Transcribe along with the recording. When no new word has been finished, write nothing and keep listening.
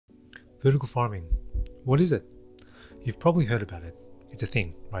Vertical farming. What is it? You've probably heard about it. It's a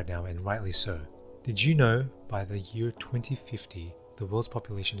thing right now, and rightly so. Did you know by the year 2050, the world's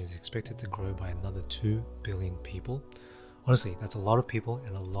population is expected to grow by another 2 billion people? Honestly, that's a lot of people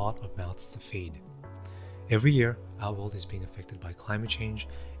and a lot of mouths to feed. Every year, our world is being affected by climate change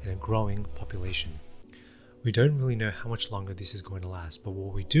and a growing population. We don't really know how much longer this is going to last, but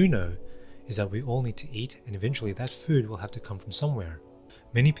what we do know is that we all need to eat, and eventually that food will have to come from somewhere.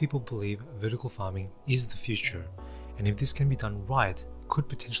 Many people believe vertical farming is the future, and if this can be done right, could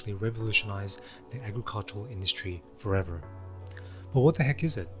potentially revolutionize the agricultural industry forever. But what the heck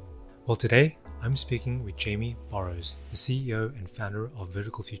is it? Well, today I'm speaking with Jamie Burrows, the CEO and founder of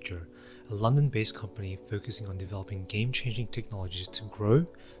Vertical Future, a London-based company focusing on developing game-changing technologies to grow,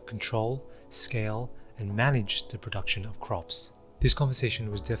 control, scale, and manage the production of crops. This conversation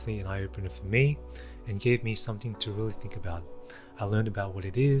was definitely an eye-opener for me and gave me something to really think about. I learned about what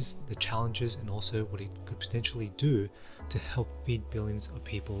it is, the challenges, and also what it could potentially do to help feed billions of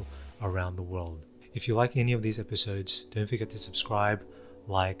people around the world. If you like any of these episodes, don't forget to subscribe,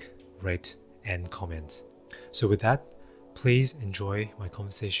 like, rate, and comment. So with that, please enjoy my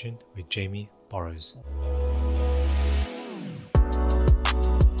conversation with Jamie Burrows.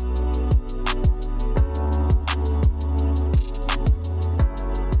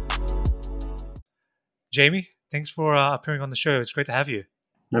 Jamie, thanks for appearing on the show. It's great to have you.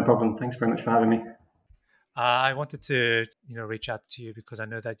 No problem. Thanks very much for having me. I wanted to, reach out to you because I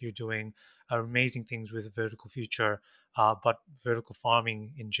know that you're doing amazing things with Vertical Future, but vertical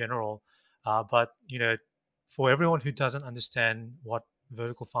farming in general. But for everyone who doesn't understand what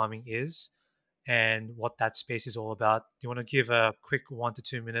vertical farming is and what that space is all about, do you want to give a quick 1 to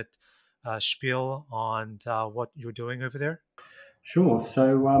 2 minute spiel on what you're doing over there? Sure.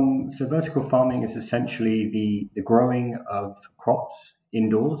 So vertical farming is essentially the growing of crops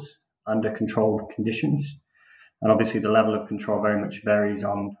indoors under controlled conditions, and obviously the level of control very much varies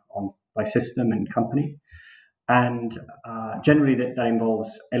on by system and company. And generally, that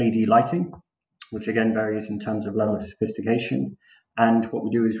involves LED lighting, which again varies in terms of level of sophistication. And what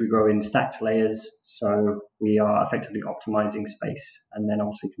we do is we grow in stacked layers, so we are effectively optimizing space and then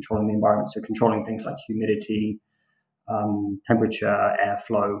also controlling the environment. So controlling things like humidity, temperature,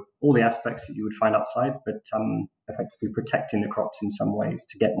 airflow, all the aspects that you would find outside, but effectively protecting the crops in some ways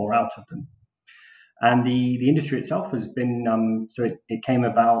to get more out of them. And the industry itself has been, it came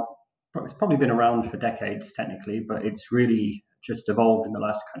about, it's probably been around for decades technically, but it's really just evolved in the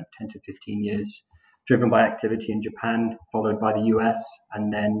last kind of 10 to 15 years, driven by activity in Japan, followed by the US,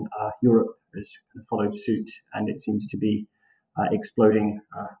 and then Europe has kind of followed suit, and it seems to be exploding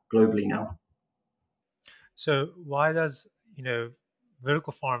globally now. So why does,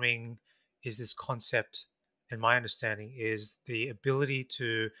 vertical farming is this concept, in my understanding, is the ability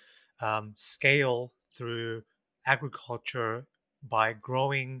to scale through agriculture by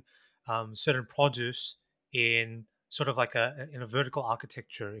growing certain produce in sort of like in a vertical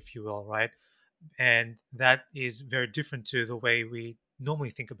architecture, if you will, right? And that is very different to the way we normally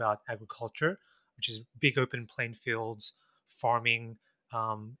think about agriculture, which is big open plain fields, farming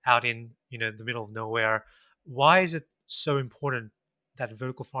out in the middle of nowhere. Why is it so important that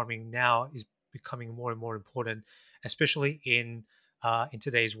vertical farming now is becoming more and more important, especially in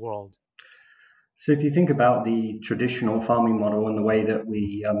today's world? So if you think about the traditional farming model and the way that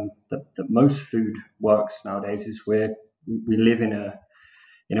that most food works nowadays, is we live in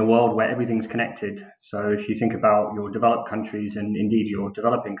a world where everything's connected. So if you think about your developed countries and indeed your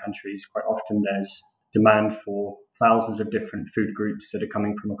developing countries, quite often there's demand for thousands of different food groups that are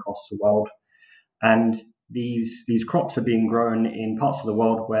coming from across the world. And these crops are being grown in parts of the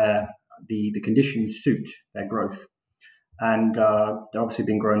world where the conditions suit their growth. And they're obviously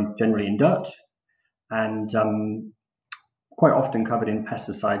being grown generally in dirt and quite often covered in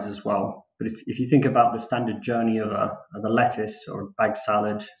pesticides as well. But if you think about the standard journey of a lettuce or a bagged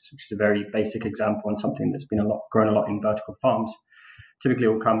salad, which is a very basic example and something that's been grown a lot in vertical farms, typically it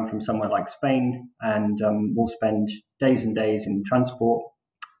will come from somewhere like Spain and we'll spend days and days in transport.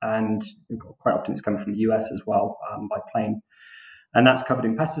 And quite often it's coming from the US as well by plane. And that's covered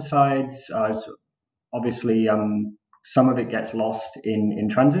in pesticides. So obviously, some of it gets lost in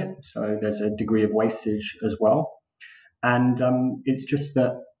transit. So there's a degree of wastage as well. And it's just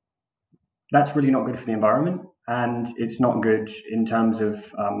that's really not good for the environment. And it's not good in terms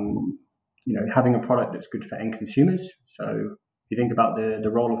of, having a product that's good for end consumers. So if you think about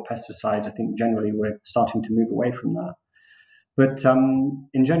the role of pesticides, I think generally we're starting to move away from that. But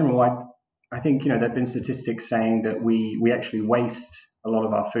in general, I think there have been statistics saying that we actually waste a lot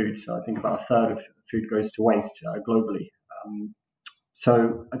of our food. So I think about a third of food goes to waste globally.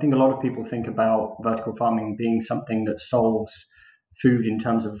 So I think a lot of people think about vertical farming being something that solves food in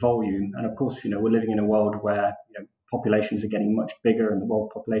terms of volume. And of course, we're living in a world where populations are getting much bigger and the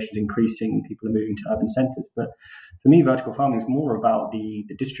world population is increasing and people are moving to urban centres. But for me, vertical farming is more about the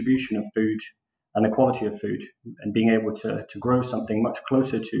distribution of food and the quality of food and being able to grow something much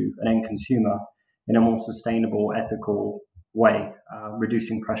closer to an end consumer in a more sustainable, ethical way,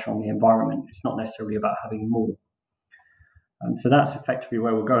 reducing pressure on the environment. It's not necessarily about having more. So that's effectively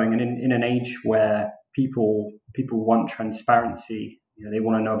where we're going. And in an age where people want transparency, they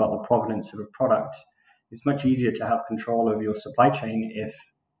want to know about the provenance of a product. It's much easier to have control over your supply chain if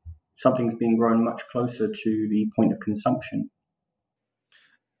something's being grown much closer to the point of consumption.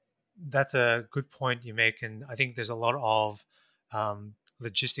 That's a good point you make, and I think there's a lot of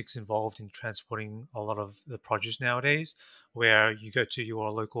logistics involved in transporting a lot of the produce nowadays. Where you go to your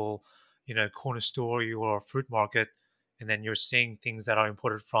local, corner store, your fruit market, and then you're seeing things that are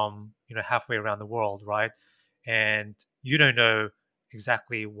imported from halfway around the world, right? And you don't know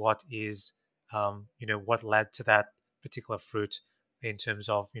exactly what is, what led to that particular fruit in terms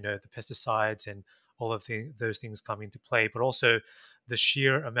of the pesticides and all of those things come into play, but also the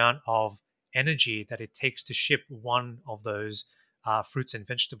sheer amount of energy that it takes to ship one of those fruits and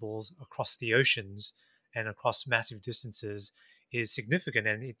vegetables across the oceans and across massive distances is significant,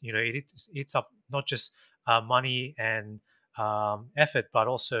 and it eats up not just money and effort, but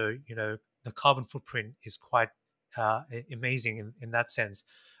also the carbon footprint is quite amazing in that sense.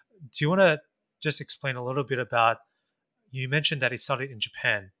 Do you want to just explain a little bit about? You mentioned that it started in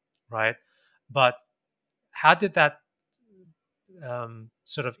Japan, right? But how did that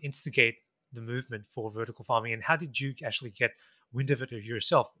sort of instigate the movement for vertical farming, and how did you actually get wind of it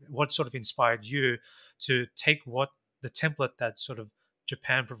yourself? What sort of inspired you to take what the template that sort of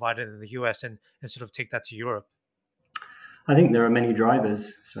Japan provided in the US and sort of take that to Europe? I think there are many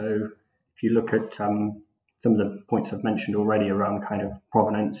drivers. So if you look at some of the points I've mentioned already around kind of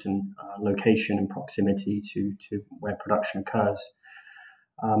provenance and location and proximity to where production occurs.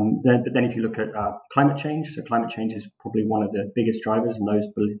 But then if you look at climate change, so climate change is probably one of the biggest drivers, and those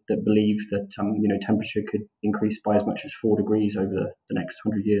that believe that temperature could increase by as much as 4 degrees over the next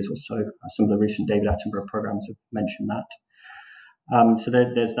 100 years or so. Some of the recent David Attenborough programs have mentioned that. So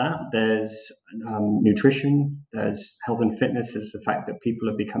there's that. There's nutrition. There's health and fitness. There's the fact that people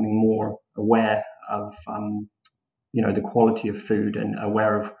are becoming more aware of the quality of food and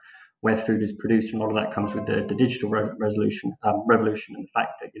aware of where food is produced. And a lot of that comes with the digital revolution and the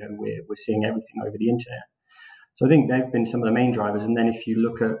fact that we're seeing everything over the internet. So I think they've been some of the main drivers. And then if you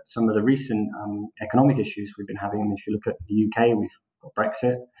look at some of the recent economic issues we've been having, if you look at the UK, we've got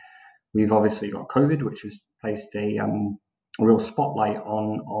Brexit. We've obviously got COVID, which has placed a real spotlight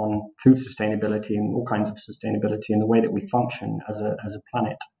on food sustainability and all kinds of sustainability and the way that we function as a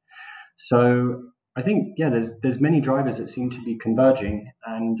planet. So I think there's many drivers that seem to be converging,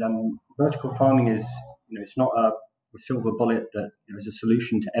 and vertical farming is it's not a silver bullet that is a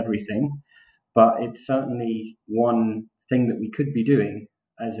solution to everything, but it's certainly one thing that we could be doing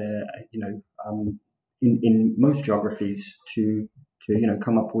as in most geographies to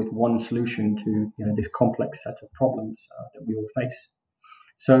come up with one solution to this complex set of problems that we all face.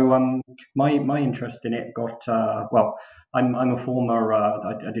 So my interest in it got well. I'm a former.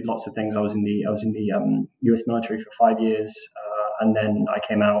 I did lots of things. I was in the U.S. military for 5 years, and then I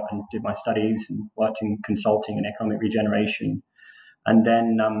came out and did my studies and worked in consulting and economic regeneration. And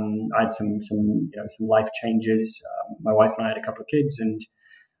then I had some life changes. My wife and I had a couple of kids, and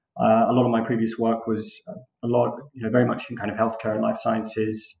a lot of my previous work was very much in kind of healthcare and life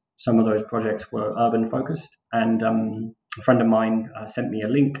sciences. Some of those projects were urban focused, and a friend of mine sent me a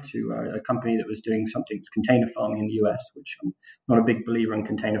link to a company that was doing something that's container farming in the US, which I'm not a big believer in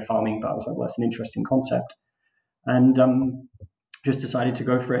container farming, but I was like, well, that's an interesting concept. And just decided to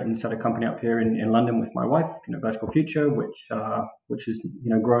go for it and set a company up here in London with my wife, Vertical Future, which has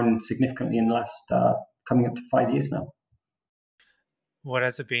grown significantly in the last coming up to 5 years now. What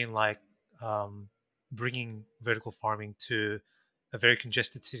has it been like bringing vertical farming to a very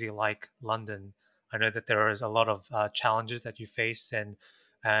congested city like London? I know that there is a lot of challenges that you face, and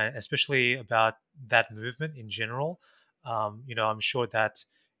especially about that movement in general. I'm sure that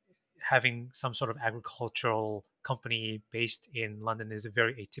having some sort of agricultural company based in London is a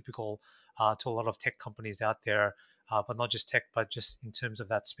very atypical to a lot of tech companies out there, but not just tech, but just in terms of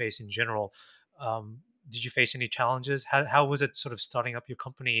that space in general. Did you face any challenges? How was it sort of starting up your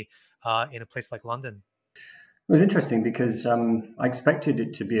company in a place like London? It was interesting because I expected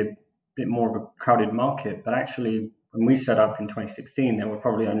it to be a bit more of a crowded market, but actually, when we set up in 2016, there were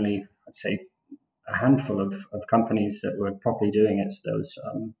probably only, I'd say, a handful of companies that were properly doing it. So there was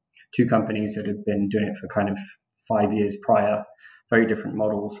two companies that had been doing it for kind of 5 years prior, very different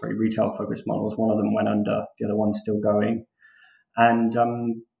models, very retail focused models. One of them went under, the other one's still going. And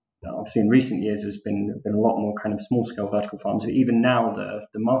obviously in recent years, there's been a lot more kind of small scale vertical farms. Even now, the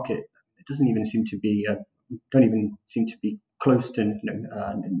market, it doesn't even seem to be, don't even seem to be close to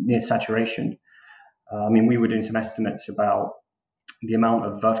near saturation. I mean, we were doing some estimates about the amount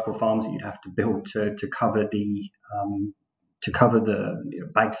of vertical farms that you'd have to build to cover the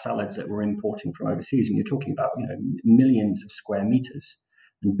bagged salads that we're importing from overseas, and you're talking about millions of square meters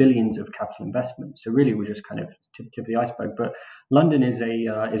and billions of capital investment. So really, we're just kind of tip of the iceberg. But London is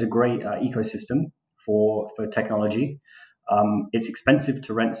a great ecosystem for technology. It's expensive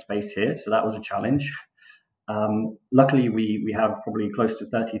to rent space here, so that was a challenge. Luckily, we have probably close to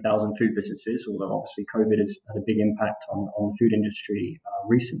 30,000 food businesses, although obviously COVID has had a big impact on the food industry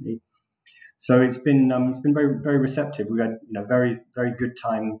recently. So it's been very very receptive. We had very very good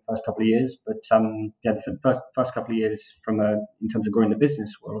time first couple of years, but the first couple of years in terms of growing the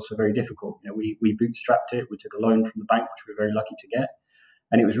business were also very difficult. We bootstrapped it. We took a loan from the bank, which we were very lucky to get.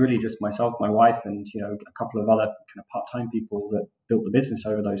 And it was really just myself, my wife, and a couple of other kind of part-time people that built the business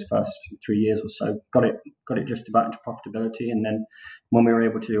over those first 3 years or so. Got it just about into profitability, and then when we were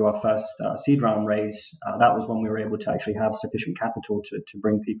able to do our first seed round raise, that was when we were able to actually have sufficient capital to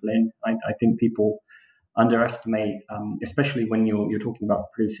bring people in. I think people underestimate, especially when you're talking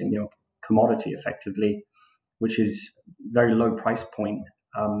about producing commodity effectively, which is very low price point.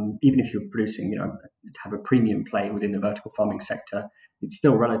 Even if you're producing, have a premium play within the vertical farming sector, it's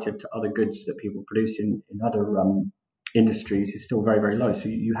still relative to other goods that people produce in other industries is still very, very low. So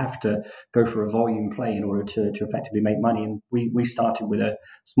you have to go for a volume play in order to effectively make money. And we started with a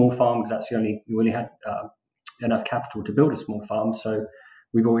small farm because we only had enough capital to build a small farm. So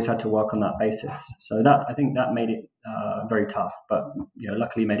we've always had to work on that basis. So I think that made it very tough, but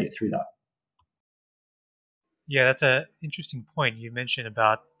luckily made it through that. Yeah, that's an interesting point you mentioned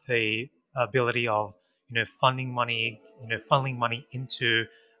about the ability of funneling money into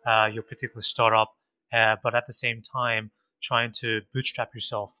your particular startup, but at the same time trying to bootstrap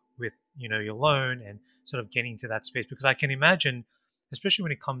yourself with your loan and sort of getting into that space. Because I can imagine, especially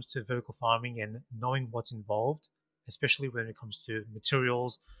when it comes to vertical farming and knowing what's involved, especially when it comes to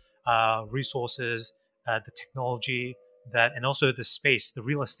materials, resources, the technology, that, and also the space, the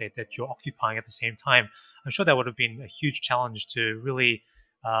real estate that you're occupying at the same time. I'm sure that would have been a huge challenge to really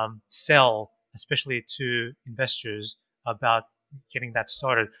sell, especially to investors, about getting that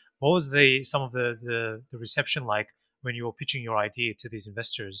started. What was some of the reception like when you were pitching your idea to these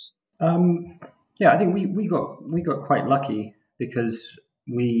investors? Yeah, I think we got quite lucky because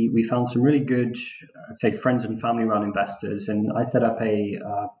we found some really good, I'd say, friends and family run investors, and I set up a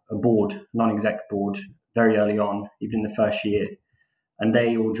board, non-exec board, very early on, even in the first year, and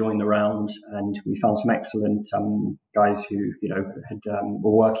they all joined the round, and we found some excellent guys who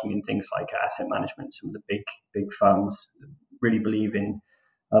were working in things like asset management, some of the big firms that really believe in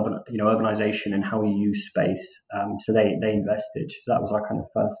urbanization and how we use space. So they invested. So that was our kind of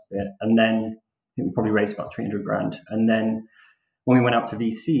first bit, and then I think we probably raised about 300 grand, and then when we went out to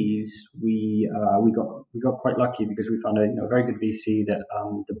VCs, we got quite lucky because we found a very good VC that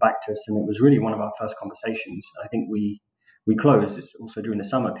backed us, and it was really one of our first conversations. I think we closed also during the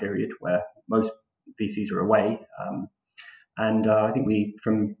summer period where most VCs are away, and I think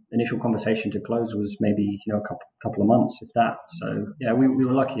from initial conversation to close was maybe a couple of months, if that. So yeah, we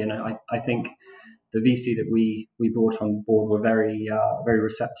were lucky, and I think the VC that we brought on board were very very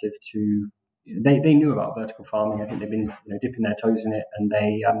receptive to. They knew about vertical farming. I think they've been dipping their toes in it, and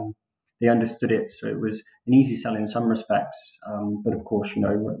they understood it. So it was an easy sell in some respects, but of course,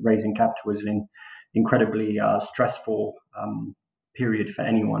 raising capital is an incredibly stressful period for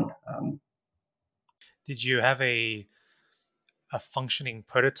anyone. Did you have a functioning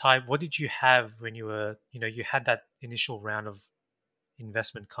prototype? What did you have when you were you had that initial round of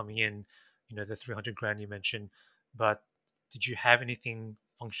investment coming in, the 300 grand you mentioned, but did you have anything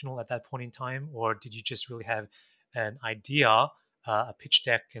functional at that point in time, or did you just really have an idea, a pitch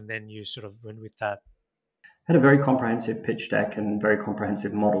deck, and then you sort of went with that? Had a very comprehensive pitch deck and very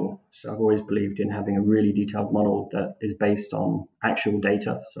comprehensive model. So I've always believed in having a really detailed model that is based on actual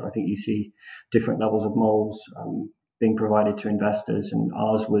data. So I think you see different levels of models being provided to investors, and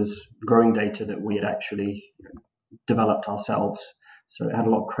ours was growing data that we had actually developed ourselves. So it had a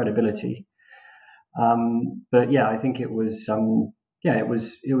lot of credibility. But yeah, I think it was it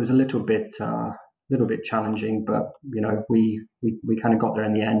was a little bit challenging, but we kind of got there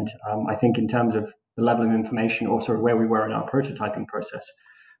in the end. I think in terms of the level of information, also where we were in our prototyping process,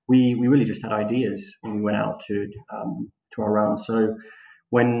 we really just had ideas when we went out to our round. So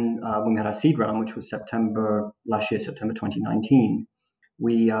when we had our seed round, which was September last year, September 2019,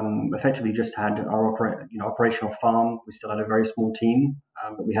 we effectively just had our operational farm. We still had a very small team,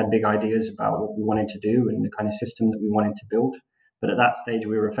 but we had big ideas about what we wanted to do and the kind of system that we wanted to build. But at that stage,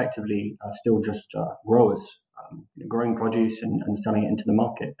 we were effectively still just growers, growing produce and selling it into the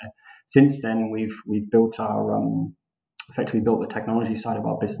market. Since then, we've built our effectively built the technology side of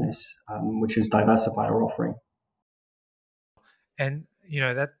our business, which has diversified our offering. And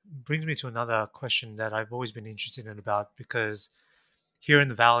that brings me to another question that I've always been interested in about, because here in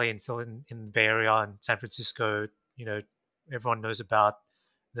the Valley and still in the Bay Area and San Francisco, you know, everyone knows about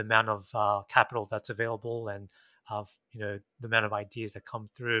the amount of capital that's available and of the amount of ideas that come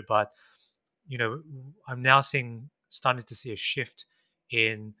through. But I'm now starting to see a shift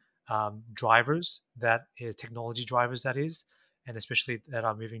in drivers, that is technology drivers, that is, and especially that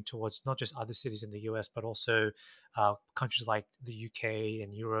are moving towards not just other cities in the US, but also countries like the UK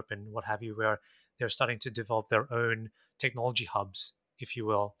and Europe and what have you, where they're starting to develop their own technology hubs, if you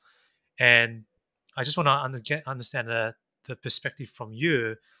will. And I just want to understand the perspective from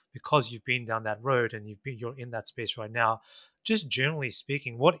you, because you've been down that road and you're in that space right now. Just generally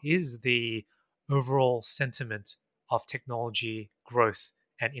speaking, what is the overall sentiment of technology growth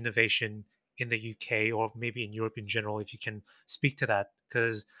and innovation in the UK, or maybe in Europe in general, if you can speak to that?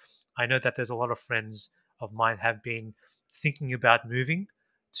 Because I know that there's a lot of friends of mine have been thinking about moving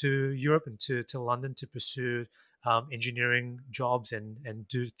to Europe and to London to pursue engineering jobs and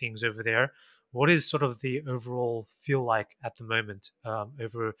do things over there. What is sort of the overall feel like at the moment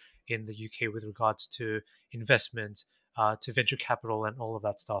over in the UK with regards to investment, to venture capital, and all of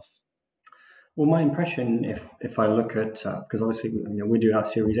that stuff? Well, my impression, if I look at because obviously we're doing our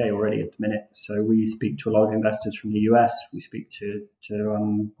Series A already at the minute, so we speak to a lot of investors from the US. We speak to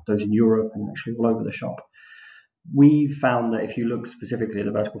those in Europe and actually all over the shop. We've found that if you look specifically at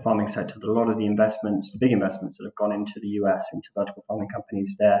the vertical farming sector, that a lot of the investments, the big investments that have gone into the US, into vertical farming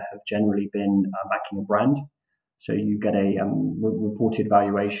companies there, have generally been backing a brand. So you get reported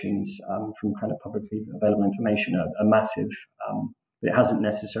valuations from kind of publicly available information, a massive, but it hasn't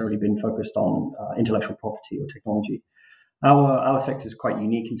necessarily been focused on intellectual property or technology. Our sector is quite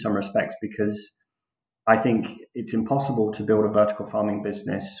unique in some respects because I think it's impossible to build a vertical farming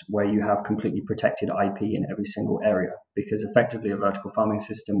business where you have completely protected IP in every single area, because effectively a vertical farming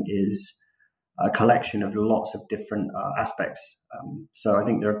system is a collection of lots of different aspects. So I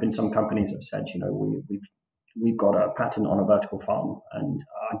think there have been some companies that have said, we've got a patent on a vertical farm, and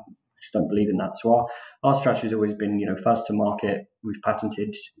I just don't believe in that. So our strategy has always been, first to market. We've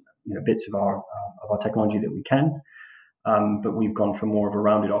patented bits of our technology that we can. But we've gone for more of a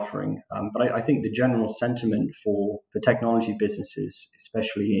rounded offering. But I think the general sentiment for technology businesses,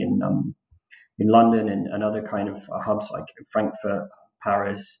 especially in London and other kind of hubs like Frankfurt,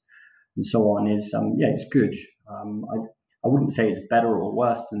 Paris, and so on, is it's good. I wouldn't say it's better or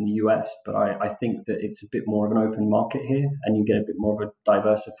worse than the US, but I think that it's a bit more of an open market here, and you get a bit more of a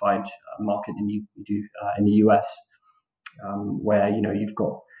diversified market than you do in the US, where you've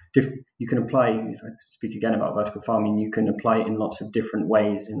got you can apply, if I speak again about vertical farming, you can apply it in lots of different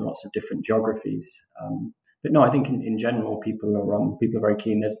ways in lots of different geographies. But no, I think in general people are very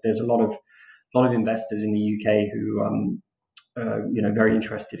keen. There's a lot of investors in the UK who very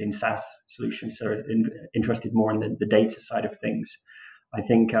interested in SaaS solutions, so interested more in the data side of things. I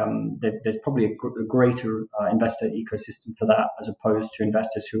think there's probably a greater investor ecosystem for that, as opposed to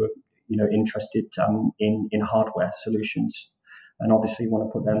investors who are interested in hardware solutions, and obviously want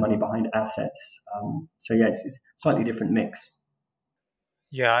to put their money behind assets. So yeah, it's a slightly different mix.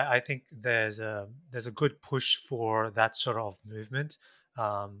 Yeah, I think there's a good push for that sort of movement,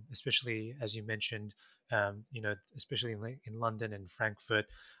 especially as you mentioned, especially in London and Frankfurt.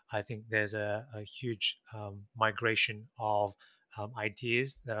 I think there's a huge migration of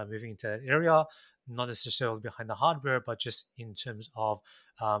ideas that are moving into that area, not necessarily behind the hardware, but just in terms of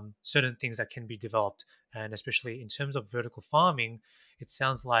certain things that can be developed. And especially in terms of vertical farming, it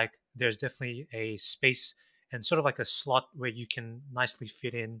sounds like there's definitely a space and sort of like a slot where you can nicely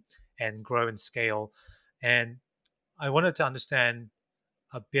fit in and grow and scale. And I wanted to understand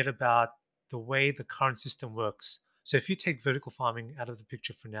a bit about the way the current system works. So if you take vertical farming out of the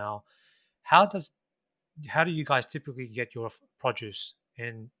picture for now, how does how do you guys typically get your produce?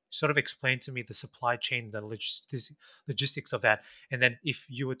 And sort of explain to me the supply chain, the logistics of that. And then if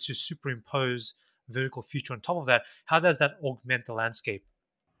you were to superimpose vertical future on top of that, how does that augment the landscape?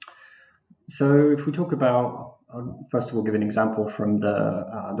 So if we talk about, first of all, give an example from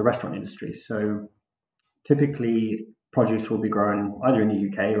the restaurant industry. So typically, produce will be grown either in the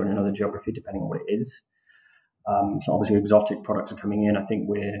UK or in another geography, depending on what it is. So obviously exotic products are coming in. I think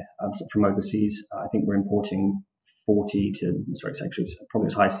we're from overseas. I think we're importing 40 to, sorry, it's actually probably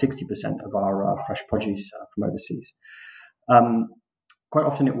as high as 60% of our fresh produce from overseas. Quite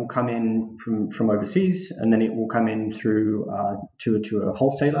often it will come in from overseas, and then it will come in through to a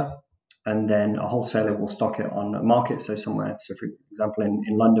wholesaler, and then a wholesaler will stock it on a market. So somewhere, so for example,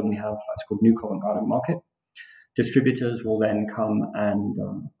 in London we have it's called New Covent Garden Market. Distributors will then come and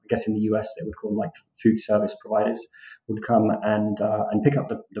I guess in the US they would call them like food service providers would come and pick up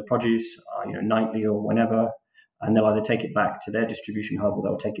the produce nightly or whenever, and they'll either take it back to their distribution hub or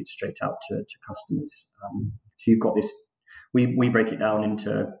they'll take it straight out to customers. So you've got this. We break it down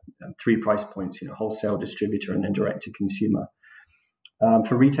into 3 price points: wholesale, distributor, and then direct to consumer.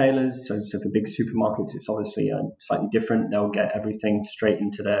 For retailers, so for big supermarkets, it's obviously slightly different. They'll get everything straight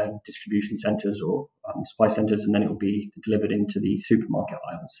into their distribution centers or supply centers, and then it will be delivered into the supermarket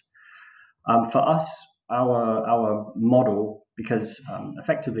aisles. For us, our model, because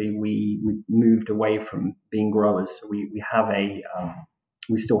effectively we moved away from being growers, so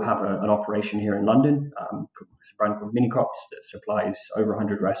we still have an operation here in London. It's a brand called Minicrops that supplies over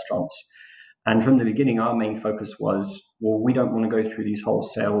 100 restaurants. And from the beginning, our main focus was, well, we don't want to go through these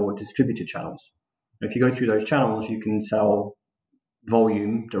wholesale or distributor channels. If you go through those channels, you can sell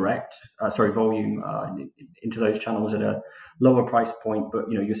volume into those channels at a lower price point, but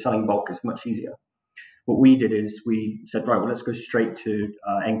you're selling bulk is much easier. What we did is we said, right, well, let's go straight to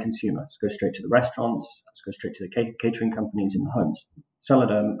end consumer. Let's go straight to the restaurants. Let's go straight to the catering companies in the homes. Sell at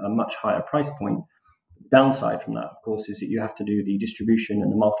a much higher price point. The downside from that, of course, is that you have to do the distribution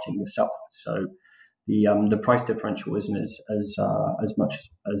and the marketing yourself. So the price differential isn't as much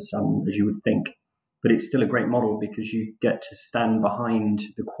as you would think. But it's still a great model because you get to stand behind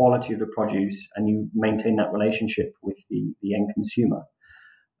the quality of the produce and you maintain that relationship with the end consumer.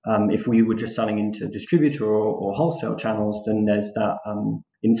 If we were just selling into distributor or wholesale channels, then there's that.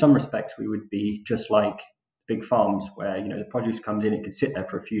 In some respects, we would be just like big farms where the produce comes in, it could sit there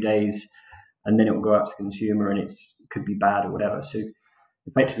for a few days, and then it will go out to consumer, and it could be bad or whatever. So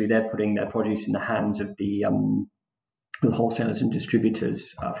effectively, they're putting their produce in the hands of the wholesalers and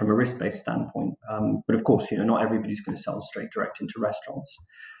distributors from a risk-based standpoint. But of course, not everybody's going to sell straight direct into restaurants.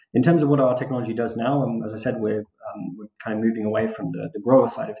 In terms of what our technology does now, as I said, we're kind of moving away from the grower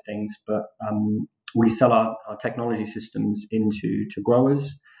side of things, but we sell our technology systems into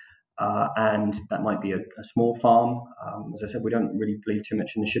growers, and that might be a small farm. As I said, we don't really believe too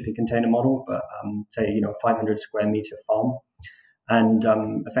much in the shipping container model, but say a 500 square meter farm. And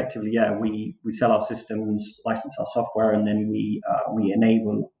effectively, we sell our systems, license our software, and then we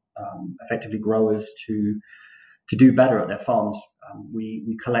enable effectively growers to do better at their farms.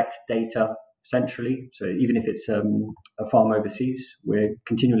 We collect data centrally, so even if it's a farm overseas, we're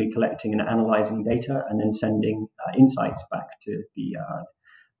continually collecting and analyzing data, and then sending insights back to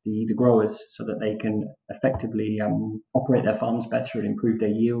the growers so that they can effectively operate their farms better and improve their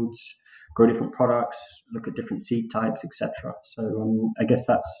yields, grow different products, look at different seed types, etc. So I guess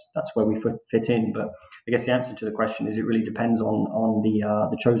that's where we fit in. But I guess the answer to the question is it really depends on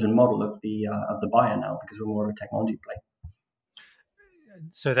the chosen model of the buyer now, because we're more of a technology play.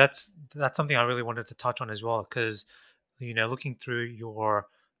 So that's something I really wanted to touch on as well, because looking through your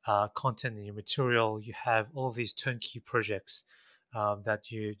content and your material, you have all of these turnkey projects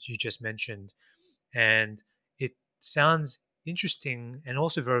that you just mentioned, and it sounds interesting and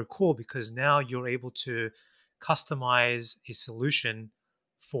also very cool because now you're able to customize a solution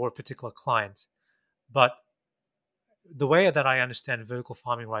for a particular client. But the way that I understand vertical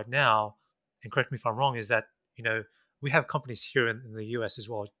farming right now, and correct me if I'm wrong, is that we have companies here in the US as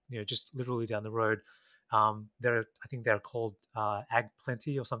well, just literally down the road. I think they're called Ag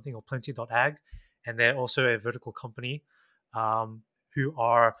Plenty or something, or Plenty.ag, and they're also a vertical company who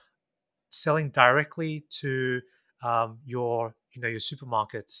are selling directly to your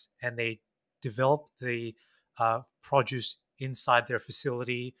supermarkets, and they develop the produce inside their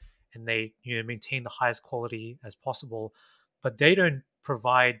facility, and they maintain the highest quality as possible. But they don't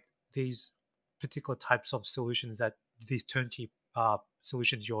provide these particular types of solutions, that these turnkey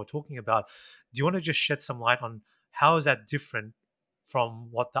solutions you're talking about. Do you want to just shed some light on how is that different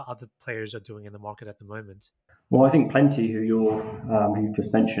from what the other players are doing in the market at the moment? Well, I think Plenty, who you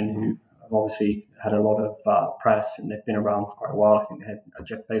just mentioned, who have obviously had a lot of press, and they've been around for quite a while. I think they had,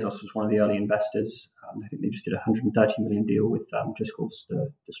 Jeff Bezos was one of the early investors. I think they just did a $130 million deal with Driscoll's,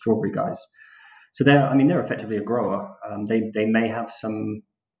 the strawberry guys. So they're effectively a grower. They may have some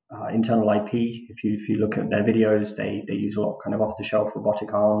internal IP. If you look at their videos, they use a lot of kind of off-the-shelf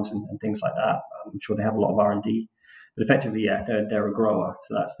robotic arms and things like that. I'm sure they have a lot of R&D. But effectively, yeah, they're a grower,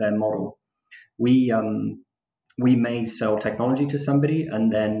 so that's their model. We we may sell technology to somebody,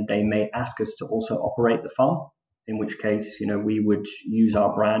 and then they may ask us to also operate the farm. In which case, we would use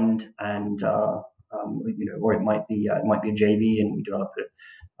our brand, and or it might be a JV, and we develop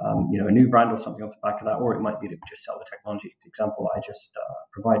a new brand or something off the back of that, or it might be that we just sell the technology. The example I just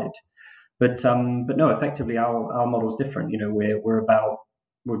provided. But no, effectively our model is different.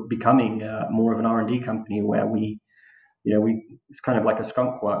 We're becoming more of an R&D company where we it's kind of like a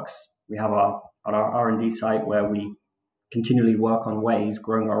skunk works. We have our R&D site where we continually work on ways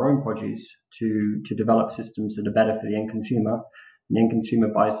growing our own produce to develop systems that are better for the end consumer. And the end consumer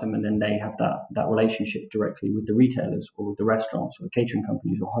buys them, and then they have that relationship directly with the retailers or with the restaurants or the catering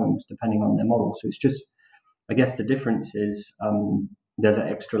companies or homes, depending on their model. So it's just, I guess the difference is there's an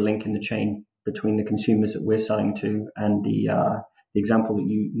extra link in the chain between the consumers that we're selling to and the example that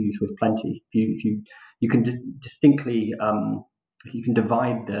you use with Plenty. If you can distinctly if you can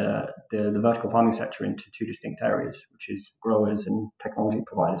divide the vertical farming sector into two distinct areas, which is growers and technology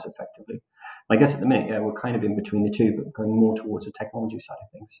providers, effectively. And I guess at the minute, yeah, we're kind of in between the two, but going more towards the technology side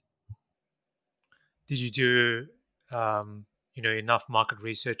of things. Did you do enough market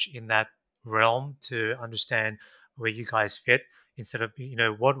research in that realm to understand where you guys fit, instead of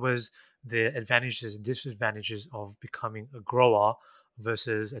what was the advantages and disadvantages of becoming a grower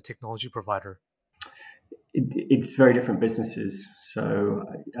versus a technology provider? It's very different businesses. So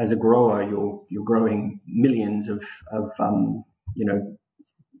as a grower, you're growing millions of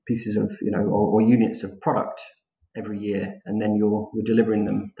pieces of or units of product every year, and then you're delivering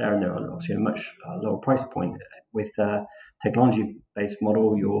them there, and they're obviously a much lower price point. With a technology-based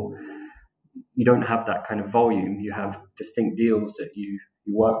model, you don't have that kind of volume. You have distinct deals that you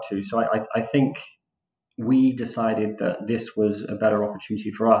work to. So I think we decided that this was a better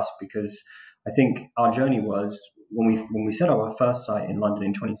opportunity for us, because I think our journey was when we set up our first site in London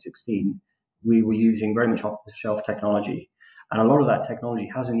in 2016, we were using very much off-the-shelf technology. And a lot of that technology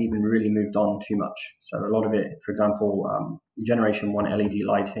hasn't even really moved on too much. So a lot of it, for example, Generation 1 LED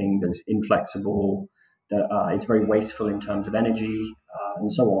lighting that's inflexible, that is very wasteful in terms of energy,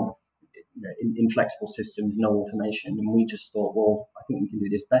 and so on. Inflexible systems, no automation. And we just thought, well, I think we can do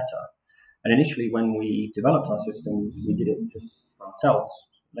this better. And initially, when we developed our systems, we did it just for ourselves.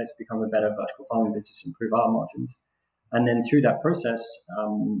 Let's become a better vertical farming business, improve our margins. And then through that process,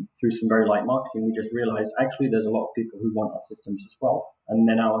 through some very light marketing, we just realized actually there's a lot of people who want our systems as well. And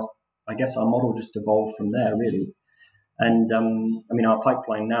then I guess our model just evolved from there, really. And our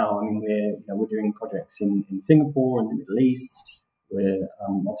pipeline now, we're doing projects in Singapore and the Middle East. We're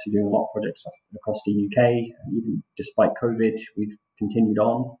obviously doing a lot of projects across the UK. Even despite COVID, we've continued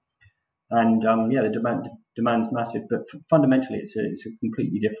on. And the demand's massive, but fundamentally it's a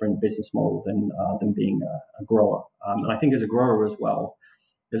completely different business model than being a grower. And I think as a grower as well,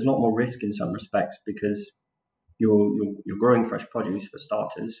 there's a lot more risk in some respects, because you're growing fresh produce for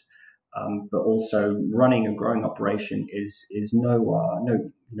starters, but also running a growing operation is it's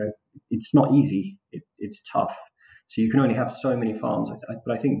not easy. It's tough. So you can only have so many farms.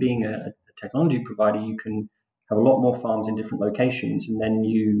 But I think being a technology provider, you can have a lot more farms in different locations, and then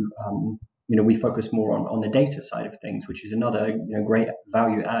we focus more on the data side of things, which is another great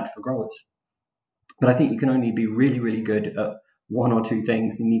value add for growers. But I think you can only be really, really good at one or two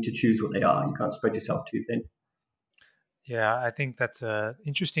things. You need to choose what they are. You can't spread yourself too thin. Yeah, I think that's an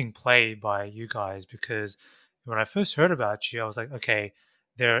interesting play by you guys, because when I first heard about you, I was like, okay,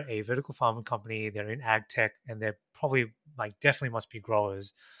 they're a vertical farming company, they're in ag tech, and they're probably definitely must be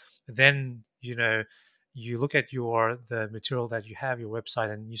growers. But then, you look at the material that you have, your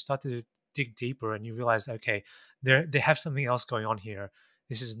website, and you start to dig deeper, and you realize, okay, they have something else going on here.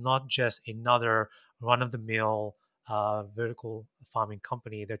 This is not just another run-of-the-mill vertical farming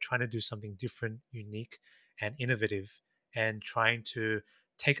company. They're trying to do something different, unique, and innovative, and trying to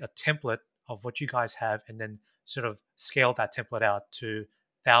take a template of what you guys have and then sort of scale that template out to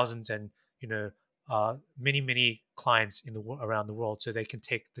thousands and many clients around the world, so they can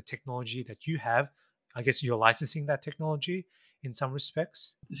take the technology that you have. I guess you're licensing that technology in some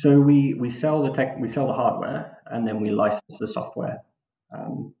respects. So we sell the tech, we sell the hardware, and then we license the software.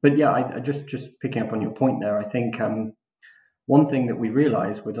 But yeah, I just picking up on your point there. I think one thing that we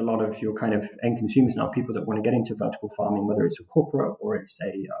realize with a lot of your kind of end consumers now, people that want to get into vertical farming, whether it's a corporate or it's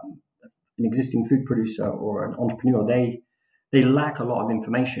an existing food producer or an entrepreneur, they lack a lot of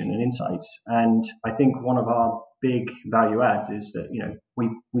information and insights. And I think one of our big value adds is that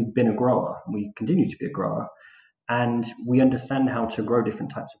we've been a grower, and we continue to be a grower, and we understand how to grow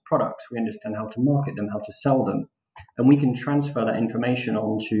different types of products. We understand how to market them, how to sell them, and we can transfer that information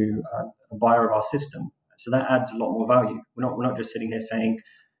onto a buyer of our system. So that adds a lot more value. We're not just sitting here saying,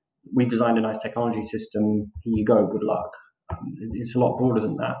 we've designed a nice technology system, here you go, good luck. It's a lot broader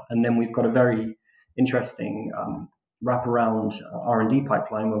than that. And then we've got a very interesting wraparound R&D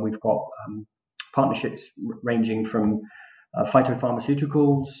pipeline where we've got partnerships ranging from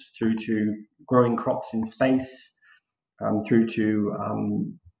phytopharmaceuticals through to growing crops in space, through to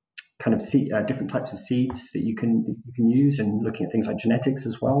kind of different types of seeds that you can use, and looking at things like genetics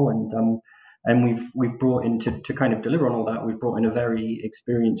as well. And we've brought in to kind of deliver on all that. We've brought in a very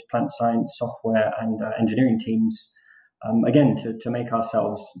experienced plant science, software, and engineering teams. Again, to make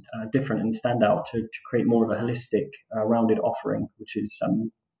ourselves different and stand out, to create more of a holistic, rounded offering, which is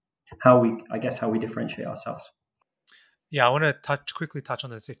how we differentiate ourselves. Yeah, I want to quickly touch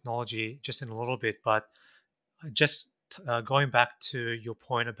on the technology just in a little bit, but just going back to your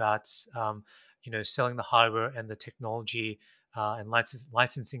point about selling the hardware and the technology and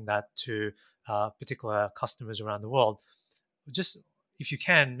licensing that to particular customers around the world. Just if you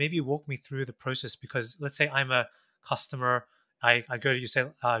can, maybe walk me through the process, because let's say I'm a customer. I go to your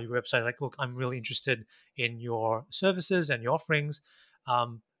website, like, look, I'm really interested in your services and your offerings.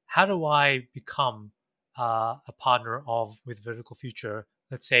 How do I become a partner with Vertical Future?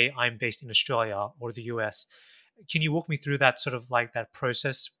 Let's say I'm based in Australia or the US. Can you walk me through that sort of like that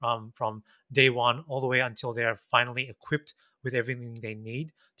process from day one all the way until they're finally equipped with everything they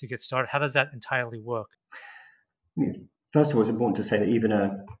need to get started? How does that entirely work? First of all, it's important to say that even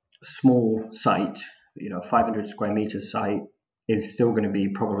a small site, 500 square meter site, is still going to be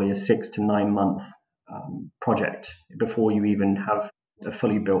probably a 6 to 9 month project before you even have a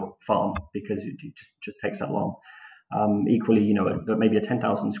fully built farm, because it just takes that long. Equally, but maybe a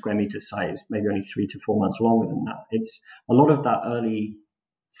 10,000 square meter site is maybe only 3 to 4 months longer than that. It's a lot of that early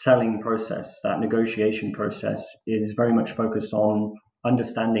selling process, that negotiation process, is very much focused on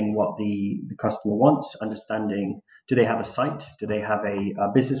understanding what the customer wants, understanding, do they have a site? Do they have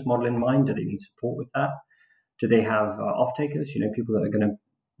a business model in mind? Do they need support with that? Do they have off-takers, people that are going to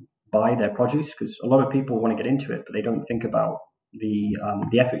buy their produce? Because a lot of people want to get into it, but they don't think about the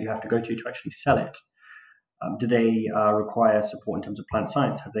effort you have to go to actually sell it. Do they require support in terms of plant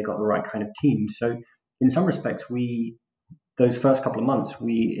science? Have they got the right kind of team? So in some respects, those first couple of months,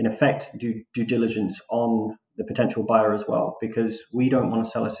 we in effect do due diligence on the potential buyer as well, because we don't want to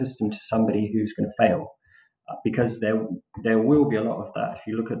sell a system to somebody who's going to fail, because there will be a lot of that. If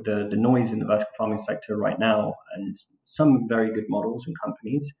you look at the noise in the vertical farming sector right now, and some very good models and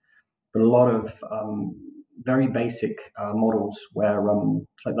companies, but a lot of very basic models where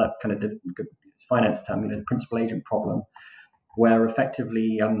it's like that kind of finance term, the principal agent problem, where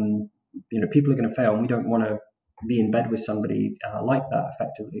effectively people are going to fail, and we don't want to be in bed with somebody like that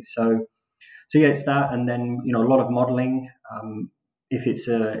effectively. So yeah, it's that, and then a lot of modeling. If it's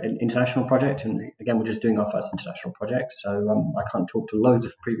an international project, and again, we're just doing our first international project, so I can't talk to loads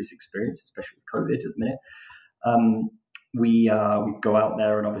of previous experience, especially with COVID at the minute. We go out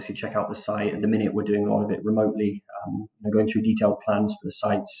there and obviously check out the site. At the minute, we're doing a lot of it remotely, going through detailed plans for the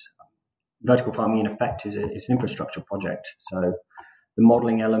sites. Vertical farming, in effect, is an infrastructure project. So the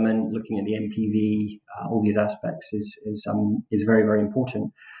modeling element, looking at the NPV, all these aspects is very, very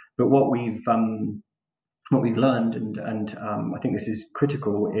important. But what we've learned, and I think this is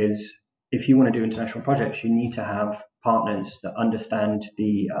critical, is if you want to do international projects, you need to have partners that understand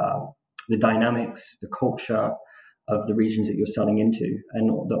the dynamics, the culture of the regions that you're selling into, and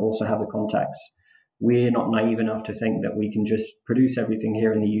that also have the contacts. We're not naive enough to think that we can just produce everything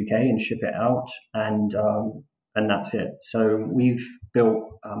here in the UK and ship it out, and that's it. So we've built,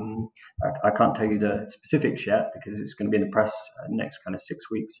 I can't tell you the specifics yet because it's going to be in the press next kind of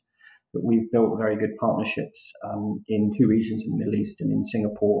 6 weeks, but we've built very good partnerships in 2 regions in the Middle East and in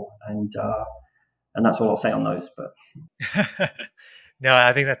Singapore, and that's all I'll say on those. But no,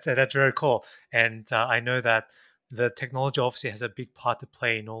 I think that's very cool, and I know that the technology obviously has a big part to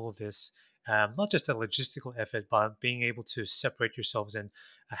play in all of this. Not just a logistical effort, but being able to separate yourselves and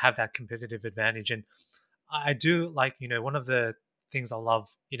have that competitive advantage. And I do like, one of the things I love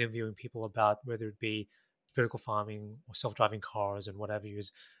interviewing people about, whether it be vertical farming or self-driving cars and whatever,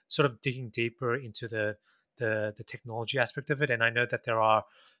 is sort of digging deeper into the technology aspect of it. And I know that there are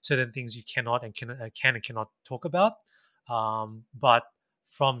certain things you can and cannot talk about, but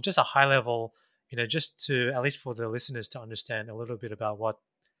from just a high level, just to, at least for the listeners to understand a little bit about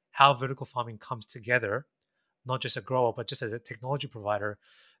how vertical farming comes together, not just a grower, but just as a technology provider,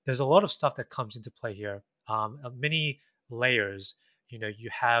 there's a lot of stuff that comes into play here. Many layers. You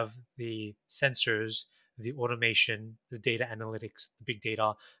have the sensors, the automation, the data analytics, the big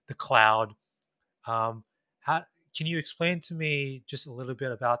data, the cloud. How can you explain to me just a little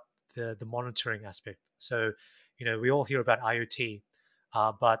bit about the monitoring aspect. So, we all hear about IoT,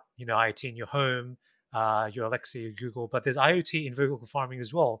 but IoT in your home, your Alexa, your Google, but there's IoT in vertical farming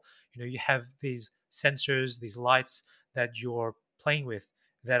as well. You have these sensors, these lights that you're playing with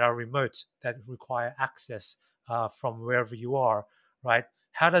that are remote, that require access from wherever you are, right?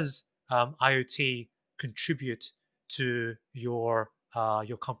 How does IoT contribute to your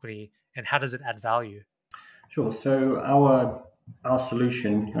company, and how does it add value? Sure. So our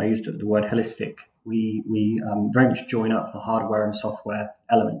solution, I used the word holistic. We very much join up the hardware and software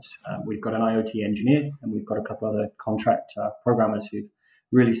elements. We've got an IoT engineer, and we've got a couple other contract programmers who've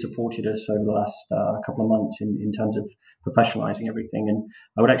really supported us over the last couple of months in terms of professionalizing everything. And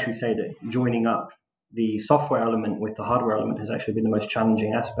I would actually say that joining up the software element with the hardware element has actually been the most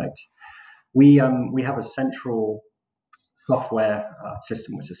challenging aspect. We have a central software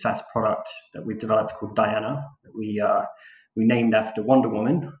system, which is a SaaS product that we've developed called Diana. That we named after Wonder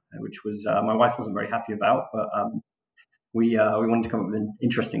Woman, which was my wife wasn't very happy about, but we wanted to come up with an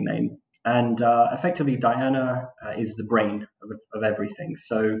interesting name. And effectively, Diana is the brain of everything.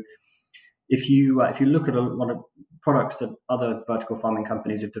 So if you look at a lot of products that other vertical farming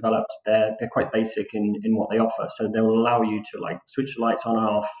companies have developed, they're quite basic in what they offer. So they will allow you to like switch the lights on and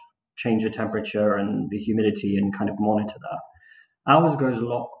off, change the temperature and the humidity, and kind of monitor that. Ours goes a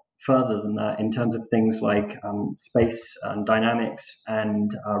lot further than that in terms of things like space and dynamics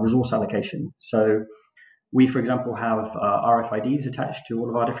and resource allocation. So we, for example, have RFIDs attached to all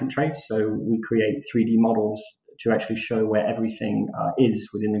of our different traits. So we create 3D models to actually show where everything is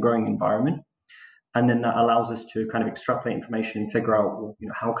within the growing environment. And then that allows us to kind of extrapolate information and figure out, well,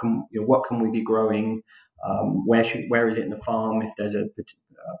 how can, what can we be growing? Where is it in the farm? If there's a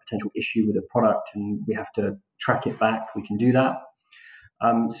potential issue with a product and we have to track it back, we can do that.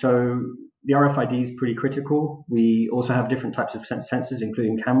 So the RFID is pretty critical. We also have different types of sensors,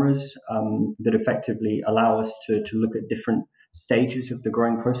 including cameras, that effectively allow us to look at different stages of the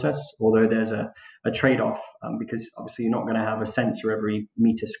growing process, although there's a trade-off, because obviously you're not going to have a sensor every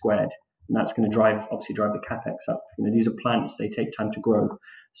meter squared, and that's going to drive the capex up. These are plants; they take time to grow.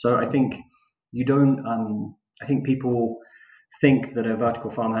 So I think you don't. I think people think that a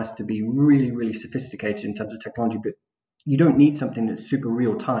vertical farm has to be really, really sophisticated in terms of technology, but you don't need something that's super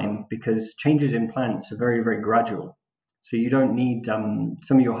real time, because changes in plants are very, very gradual. So you don't need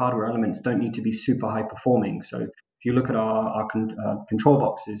some of your hardware elements don't need to be super high performing. So if you look at our control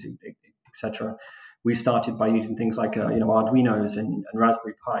boxes, etc., we started by using things like Arduinos and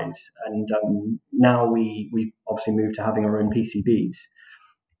Raspberry Pis, and now we've obviously moved to having our own PCBs.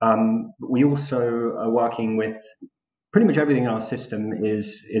 We also are working with pretty much everything in our system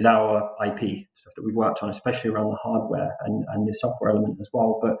is our IP stuff that we've worked on, especially around the hardware and the software element as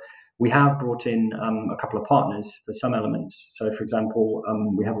well. But we have brought in a couple of partners for some elements. So, for example,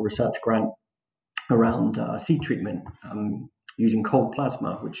 we have a research grant around seed treatment using cold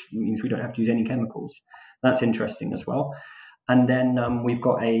plasma, which means we don't have to use any chemicals. That's interesting as well. And then we've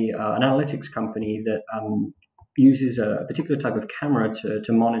got an analytics company that uses a particular type of camera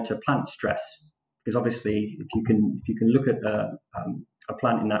to monitor plant stress. Because obviously, if you can look at a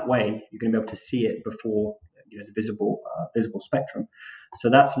plant in that way, you're going to be able to see it before the visible spectrum. So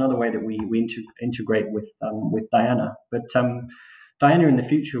that's another way that we integrate with Diana. But Diana in the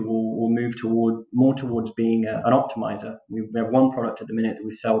future will move more towards being an optimizer. We have one product at the minute that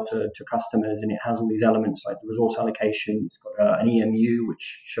we sell to customers, and it has all these elements like the resource allocation. It's got an EMU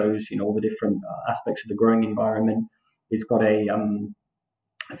which shows all the different aspects of the growing environment. It's got a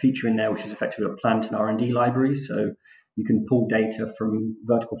feature in there which is effectively a plant and R&D library, so you can pull data from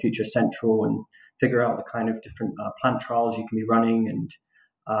Vertical Future Central and figure out the kind of different plant trials you can be running.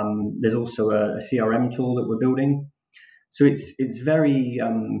 And there's also a CRM tool that we're building. So it's very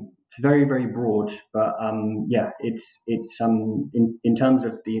very broad, but it's in terms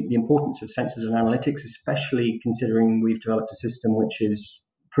of the importance of sensors and analytics, especially considering we've developed a system which is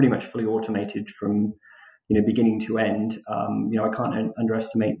pretty much fully automated from beginning to end. I can't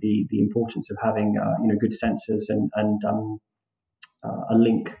underestimate the importance of having good sensors and a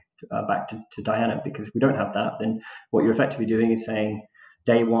link back to Diana, because if we don't have that, then what you're effectively doing is saying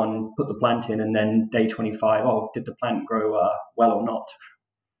day one, put the plant in, and then day 25, did the plant grow well or not?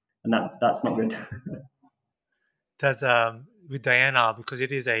 And that's not good. Does with Diana, because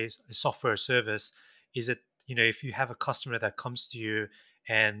it is a software service, is it if you have a customer that comes to you,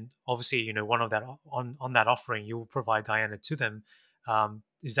 and obviously one of that on that offering, you will provide Diana to them,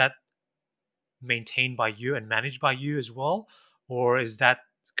 is that maintained by you and managed by you as well, or is that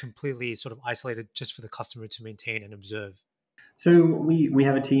completely sort of isolated just for the customer to maintain and observe? So we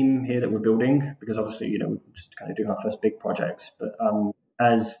have a team here that we're building, because obviously we're just kind of doing our first big projects, but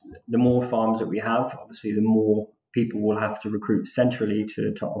as the more farms that we have, obviously the more people will have to recruit centrally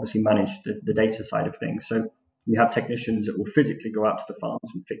to obviously manage the data side of things. So we have technicians that will physically go out to the farms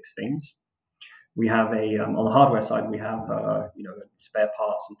and fix things. We have on the hardware side, we have spare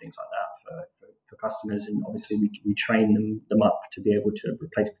parts and things like that for customers, and obviously we train them up to be able to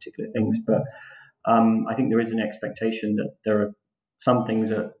replace particular things. But I think there is an expectation that there are some things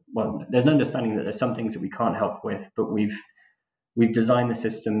that, well, there's an understanding that there's some things that we can't help with, but we've designed the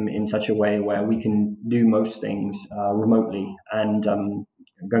system in such a way where we can do most things remotely. And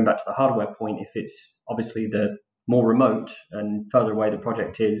going back to the hardware point, if it's obviously the more remote and further away the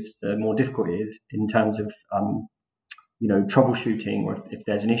project is, the more difficult it is in terms of troubleshooting, or if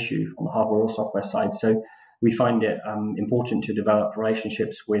there's an issue on the hardware or software side. So we find it important to develop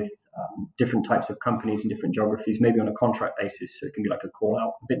relationships with different types of companies in different geographies, maybe on a contract basis. So it can be like a call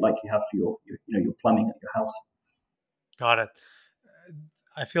out, a bit like you have for your plumbing at your house. Got it.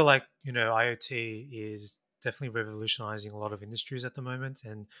 I feel like IoT is definitely revolutionizing a lot of industries at the moment,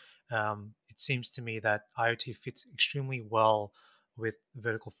 and it seems to me that IoT fits extremely well with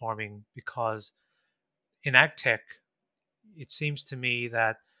vertical farming, because in ag tech, it seems to me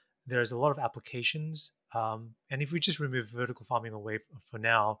that there's a lot of applications. And if we just remove vertical farming away for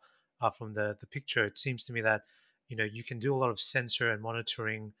now from the picture, it seems to me that you can do a lot of sensor and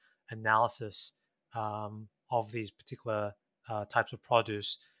monitoring analysis of these particular types of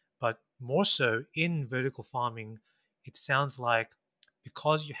produce. But more so in vertical farming, it sounds like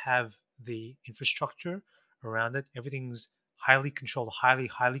because you have the infrastructure around it, everything's highly controlled,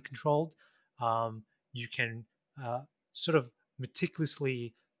 highly controlled. You can sort of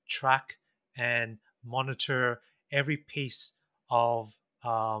meticulously track and monitor every piece of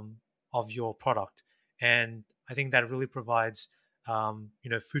your product, and I think that really provides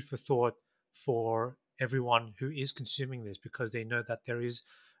food for thought for everyone who is consuming this, because they know that there is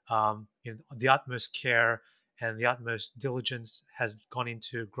the utmost care and the utmost diligence has gone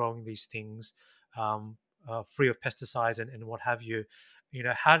into growing these things, free of pesticides and what have you.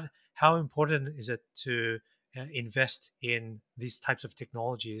 How important is it to invest in these types of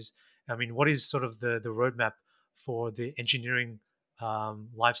technologies? I mean, what is sort of the roadmap for the engineering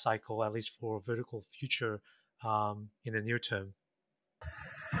life cycle, at least for vertical future in the near term?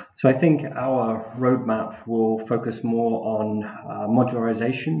 So I think our roadmap will focus more on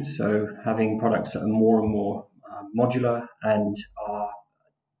modularization, so having products that are more and more modular and are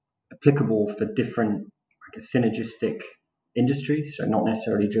applicable for different, I guess, synergistic industries. So not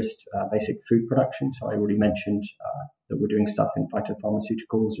necessarily just basic food production. So I already mentioned that we're doing stuff in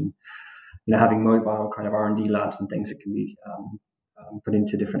phytopharmaceuticals, and having mobile kind of R&D labs and things that can be put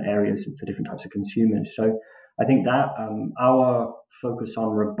into different areas and for different types of consumers. So I think that our focus on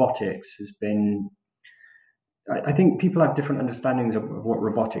robotics has been, I think people have different understandings of what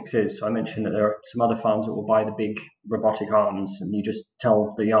robotics is. So I mentioned that there are some other farms that will buy the big robotic arms, and you just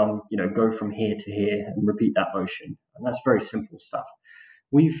tell the arm, go from here to here and repeat that motion. And that's very simple stuff.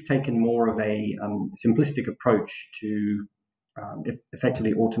 We've taken more of a simplistic approach to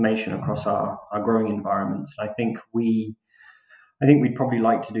effectively automation across our growing environments. I think we'd probably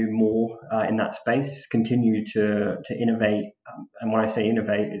like to do more in that space, continue to innovate. And when I say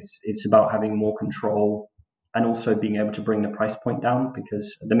innovate, it's about having more control and also being able to bring the price point down,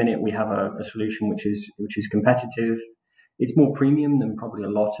 because at the minute we have a solution which is competitive. It's more premium than probably a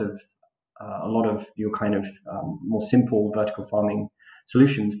lot of your kind of more simple vertical farming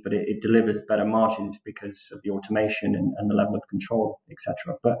solutions, but it delivers better margins because of the automation and the level of control,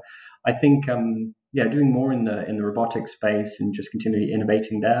 etc. But I think doing more in the robotics space and just continually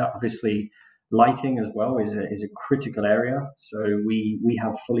innovating there. Obviously, lighting as well is a critical area. So we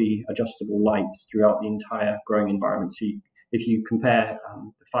have fully adjustable lights throughout the entire growing environment. So if you compare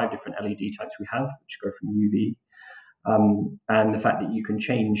the 5 different LED types we have, which go from UV, and the fact that you can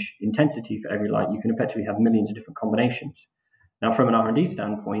change intensity for every light, you can effectively have millions of different combinations. Now, from an R&D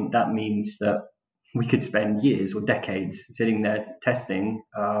standpoint, that means that we could spend years or decades sitting there testing,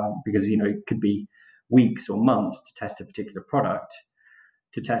 because it could be weeks or months to test a particular product,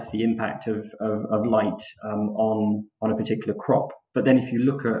 to test the impact of light on a particular crop. But then if you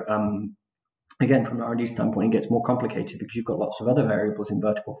look at, again, from an R&D standpoint, it gets more complicated because you've got lots of other variables in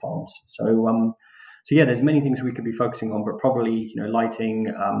vertical farms. So yeah, there's many things we could be focusing on, but probably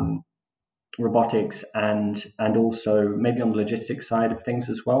lighting, robotics, and also maybe on the logistics side of things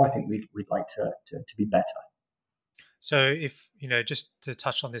as well. I think we'd like to be better. So if, just to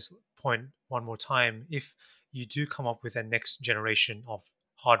touch on this point one more time, if you do come up with a next generation of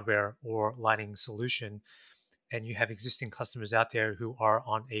hardware or lighting solution, and you have existing customers out there who are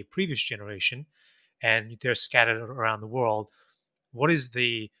on a previous generation and they're scattered around the world, what is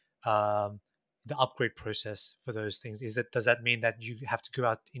the upgrade process for those things? Does that mean that you have to go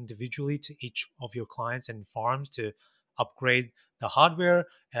out individually to each of your clients and farms to upgrade the hardware?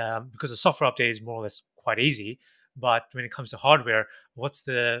 Because the software update is more or less quite easy, but when it comes to hardware, what's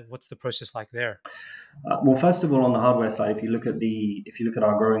the process like there? Well, first of all, on the hardware side, if you look at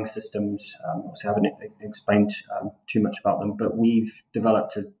our growing systems, obviously I haven't explained too much about them, but we've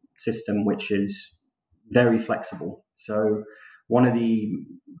developed a system which is very flexible. So one of the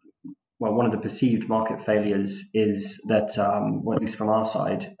one of the perceived market failures is that, or at least from our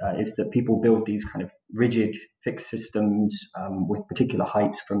side, is that people build these kind of rigid, fixed systems with particular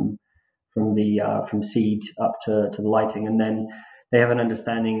heights from seed up to the lighting, and then they have an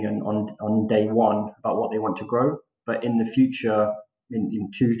understanding on day one about what they want to grow. But in the future,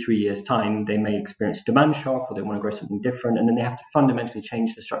 in 2-3 years' time, they may experience demand shock, or they want to grow something different, and then they have to fundamentally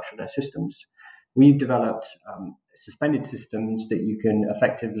change the structure of their systems. We've developed suspended systems that you can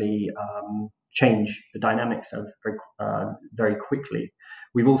effectively change the dynamics of very quickly.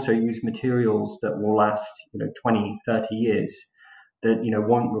 We've also used materials that will last 20, 30 years that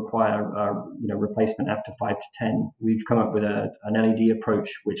won't require replacement after 5 to 10. We've come up with an LED approach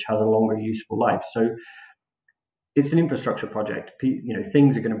which has a longer useful life. So it's an infrastructure project.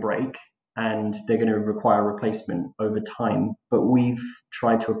 Things are going to break and they're going to require replacement over time. But we've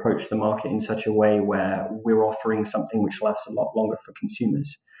tried to approach the market in such a way where we're offering something which lasts a lot longer for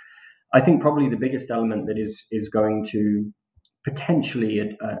consumers. I think probably the biggest element that is going to potentially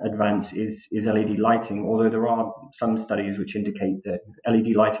advance is LED lighting, although there are some studies which indicate that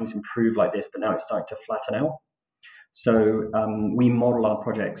LED lighting's improved like this, but now it's starting to flatten out. So we model our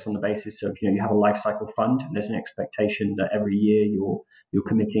projects on the basis of, you have a life cycle fund, and there's an expectation that every year you're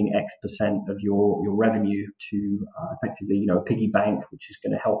committing X% of your revenue to effectively, a piggy bank, which is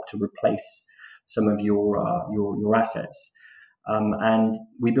going to help to replace some of your assets. And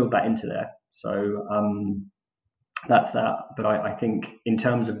we build that into there. So that's that. But I think in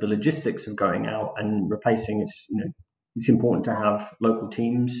terms of the logistics of going out and replacing, it's important to have local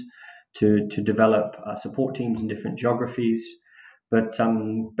teams to develop support teams in different geographies. But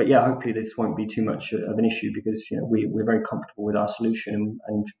yeah, hopefully this won't be too much of an issue, because we're very comfortable with our solution,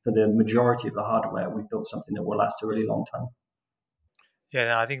 and for the majority of the hardware, we've built something that will last a really long time. Yeah,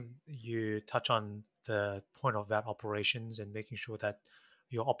 no, I think you touch on the point of that operations and making sure that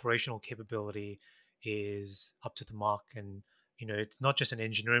your operational capability is up to the mark. And, it's not just an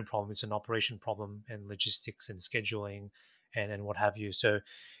engineering problem, it's an operation problem, and logistics and scheduling and what have you. So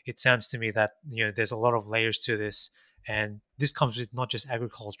it sounds to me that, there's a lot of layers to this. And this comes with not just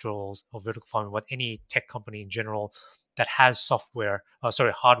agricultural or vertical farming, but any tech company in general that has hardware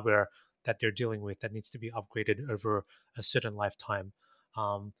that they're dealing with that needs to be upgraded over a certain lifetime.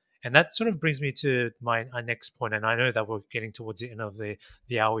 Um, and that sort of brings me to my next point. And I know that we're getting towards the end of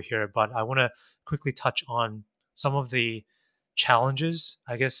the hour here, but I want to quickly touch on some of the challenges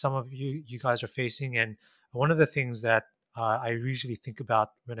I guess some of you guys are facing. And one of the things that I usually think about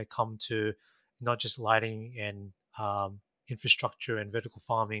when it comes to not just lighting and infrastructure and vertical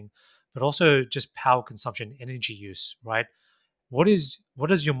farming, but also just power consumption, energy use, right? What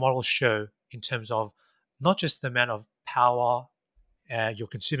does your model show in terms of not just the amount of power you're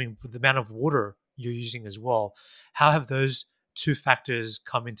consuming, but the amount of water you're using as well? How have those two factors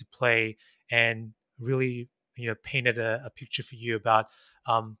come into play and really, painted a picture for you about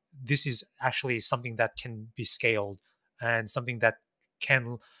this is actually something that can be scaled and something that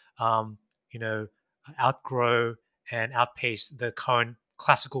can, um, you know, outgrow and outpace the current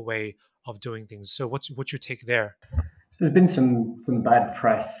classical way of doing things? So, what's your take there? So there's been some bad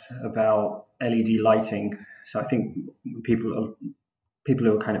press about LED lighting. So I think people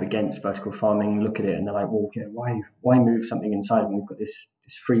who are kind of against vertical farming look at it and they're like, well, why move something inside when we've got this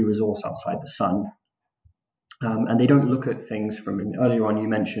free resource outside the sun? And they don't look at things from earlier on. You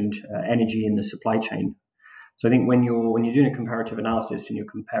mentioned energy in the supply chain. So I think when you're doing a comparative analysis and you're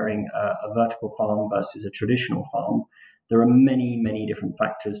comparing a vertical farm versus a traditional farm, there are many different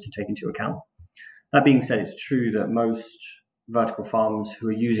factors to take into account. That being said, it's true that most vertical farms who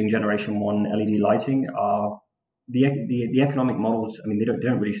are using Generation 1 LED lighting are the economic models. I mean, they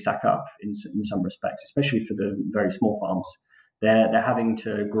don't really stack up in some respects, especially for the very small farms. They're having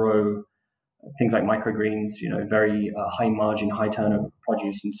to grow things like microgreens, very high margin, high turnover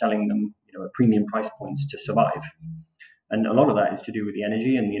produce, and selling them, at premium price points to survive. And a lot of that is to do with the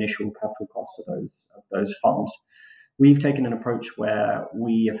energy and the initial capital costs of those farms. We've taken an approach where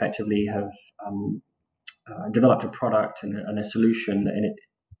we effectively have developed a product and a solution that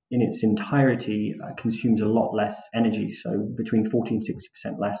in its entirety consumes a lot less energy, so between 40 and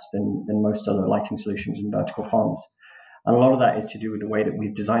 60% less than most other lighting solutions in vertical farms. And a lot of that is to do with the way that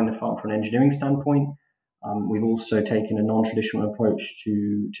we've designed the farm from an engineering standpoint. We've also taken a non-traditional approach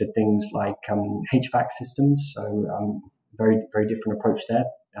to things like HVAC systems, so very very different approach there,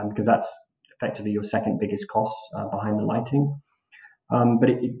 because that's effectively your second biggest cost behind the lighting. But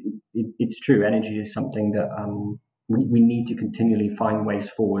it's true, energy is something that we need to continually find ways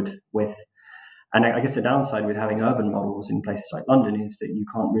forward with. And I guess the downside with having urban models in places like London is that you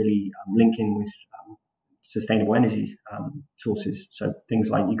can't really link in with sustainable energy sources. So things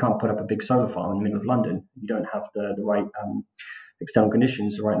like you can't put up a big solar farm in the middle of London. You don't have the right external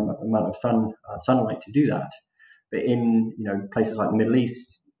conditions, the right amount of sunlight to do that. But in places like the Middle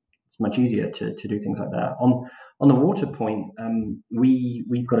East, it's much easier to do things like that. On the water point,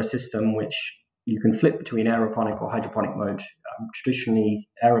 we've got a system which you can flip between aeroponic or hydroponic mode. Traditionally,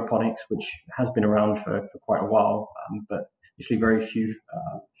 aeroponics, which has been around for quite a while, but actually very few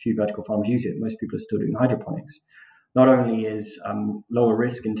vertical farms use it. Most people are still doing hydroponics. Not only is lower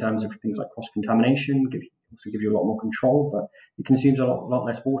risk in terms of things like cross-contamination, also give you a lot more control, but it consumes a lot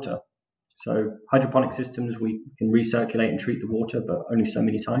less water. So hydroponic systems, we can recirculate and treat the water, but only so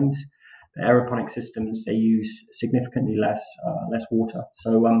many times. The aeroponic systems, they use significantly less water.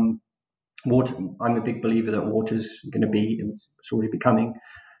 So water, I'm a big believer that water's going to be, it's already becoming,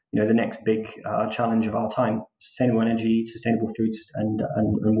 the next big challenge of our time. Sustainable energy, sustainable foods, and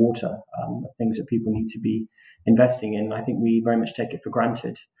water are things that people need to be investing in. I think we very much take it for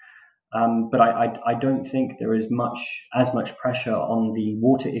granted. But I don't think there is as much pressure on the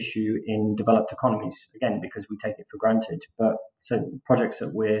water issue in developed economies, again, because we take it for granted. But so projects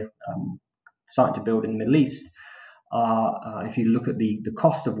that we're starting to build in the Middle East are, if you look at the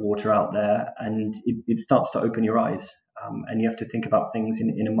cost of water out there, and it starts to open your eyes, and you have to think about things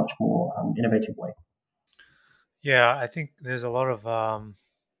in a much more innovative way. Yeah, I think there's a lot of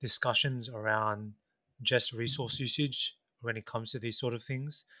discussions around just resource usage when it comes to these sort of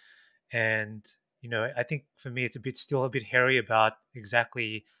things. And I think for me it's still a bit hairy about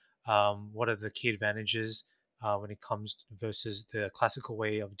exactly what are the key advantages when it comes versus the classical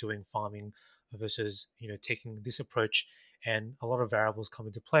way of doing farming versus taking this approach. And a lot of variables come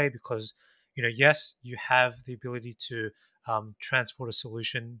into play because yes, you have the ability to transport a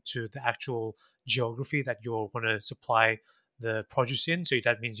solution to the actual geography that you're going to supply the produce in. So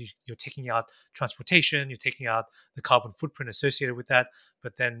that means you're taking out transportation, you're taking out the carbon footprint associated with that.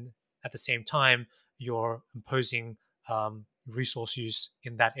 But then at the same time, you're imposing resource use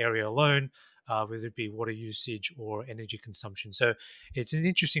in that area alone, whether it be water usage or energy consumption. So it's an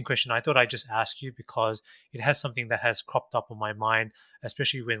interesting question. I thought I'd just ask you because it has something that has cropped up on my mind,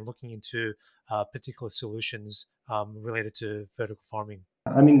 especially when looking into particular solutions related to vertical farming.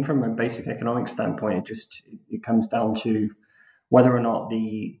 I mean, from a basic economic standpoint, it comes down to whether or not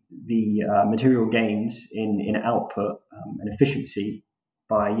the material gains in output and efficiency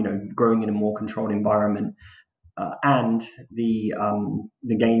by growing in a more controlled environment, and the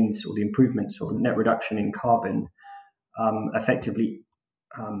gains or the improvements or net reduction in carbon effectively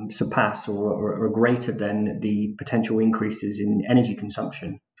surpass or are greater than the potential increases in energy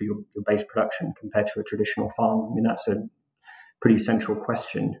consumption for your base production compared to a traditional farm. I mean, that's a pretty central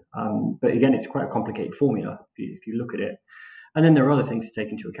question. But again, it's quite a complicated formula if you look at it. And then there are other things to take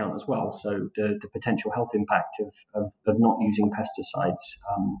into account as well. So the potential health impact of not using pesticides,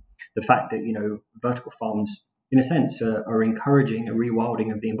 the fact that vertical farms, in a sense, are encouraging a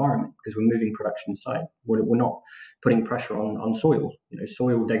rewilding of the environment because we're moving production aside. We're not putting pressure on soil.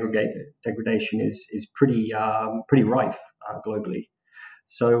 Soil degradation is pretty rife globally.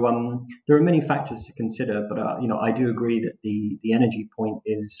 So there are many factors to consider, but I do agree that the energy point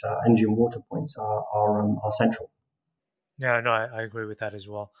is energy and water points are central. Yeah, no, I agree with that as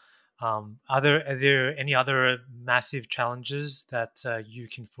well. Are there any other massive challenges that you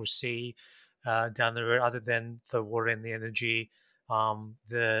can foresee down the road, other than the water and the energy,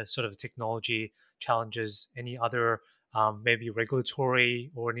 the sort of technology challenges? Any other maybe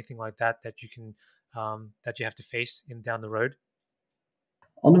regulatory or anything like that that you can that you have to face in down the road?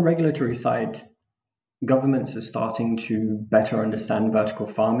 On the regulatory side, governments are starting to better understand vertical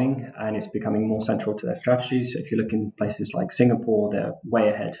farming and it's becoming more central to their strategies. So if you look in places like Singapore, they're way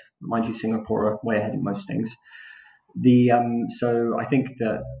ahead. Mind you, Singapore are way ahead in most things. So I think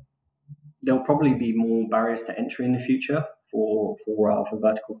that there'll probably be more barriers to entry in the future for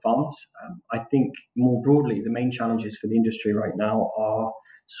vertical farms. I think more broadly, the main challenges for the industry right now are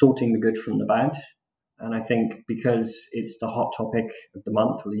sorting the good from the bad. And I think because it's the hot topic of the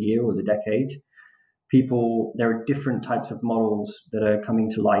month or the year or the decade, there are different types of models that are coming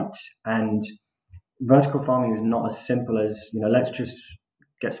to light, and vertical farming is not as simple as let's just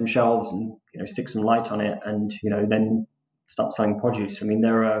get some shelves and stick some light on it, and then start selling produce. I mean,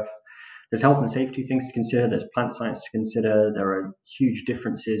 there's health and safety things to consider. There's plant science to consider. There are huge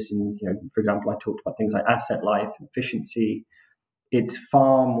differences in, for example, I talked about things like asset life, efficiency. It's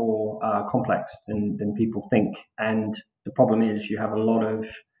far more complex than people think. And the problem is you have a lot of,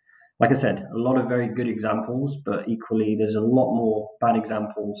 like I said, a lot of very good examples, but equally there's a lot more bad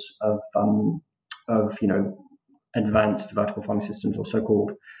examples of advanced vertical farming systems, or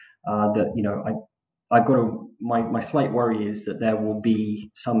so-called, that I've got my slight worry is that there will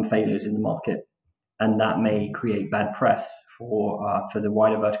be some failures in the market, and that may create bad press for the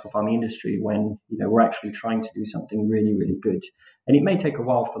wider vertical farming industry when we're actually trying to do something really, really good. And it may take a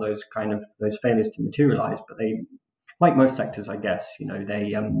while for those failures to materialize, but they, like most sectors, I guess,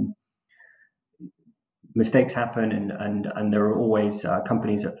 they mistakes happen, and there are always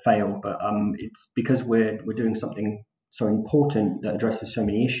companies that fail. But it's because we're doing something so important that addresses so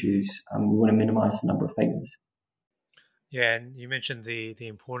many issues. We want to minimize the number of failures. Yeah, and you mentioned the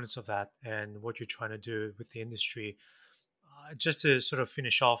importance of that and what you're trying to do with the industry. Just to sort of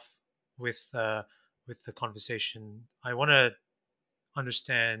finish off with the conversation, I want to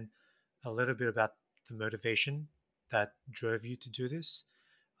understand a little bit about the motivation that drove you to do this.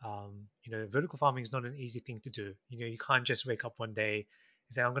 Vertical farming is not an easy thing to do. You can't just wake up one day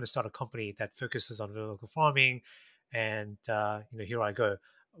and say, I'm going to start a company that focuses on vertical farming, and here I go.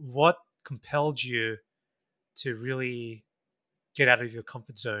 What compelled you to really get out of your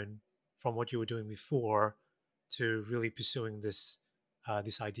comfort zone from what you were doing before to really pursuing this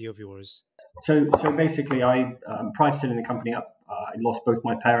idea of yours? So basically, I prior to setting the company up, I lost both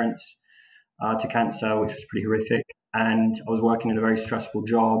my parents to cancer, which was pretty horrific. And I was working in a very stressful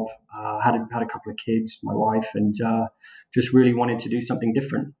job. Had a couple of kids, my wife, and just really wanted to do something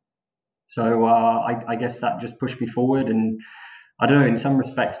different. So I guess that just pushed me forward. And I don't know, in some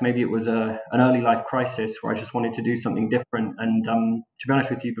respects, maybe it was an early life crisis where I just wanted to do something different. And to be honest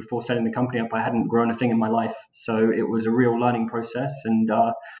with you, before setting the company up, I hadn't grown a thing in my life. So it was a real learning process, and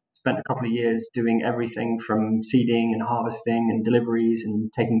spent a couple of years doing everything from seeding and harvesting and deliveries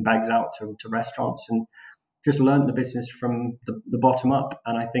and taking bags out to restaurants, and just learned the business from the bottom up.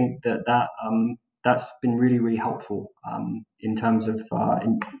 And I think that's been really, really helpful in terms of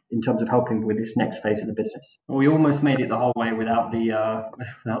in terms of helping with this next phase of the business. We almost made it the whole way without the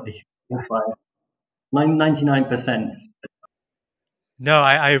without the 99%. No,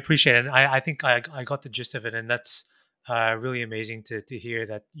 I appreciate it. I think I got the gist of it, and that's really amazing to hear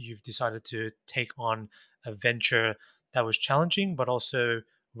that you've decided to take on a venture that was challenging, but also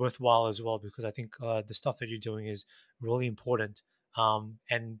worthwhile as well. Because I think the stuff that you're doing is really important,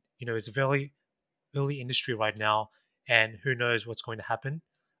 and it's a very early industry right now, and who knows what's going to happen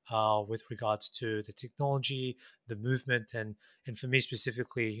with regards to the technology, the movement, and for me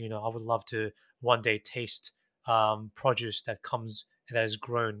specifically, I would love to one day taste produce that is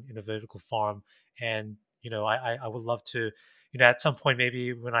grown in a vertical farm, and I would love to, at some point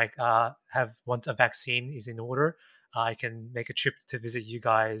maybe when I have once a vaccine is in order, I can make a trip to visit you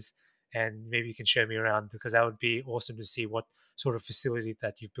guys, and maybe you can show me around because that would be awesome to see what sort of facility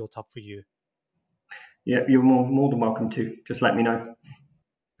that you've built up for you. Yeah, you're more than welcome to. Just let me know.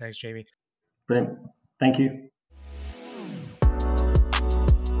 Thanks, Jamie. Brilliant. Thank you.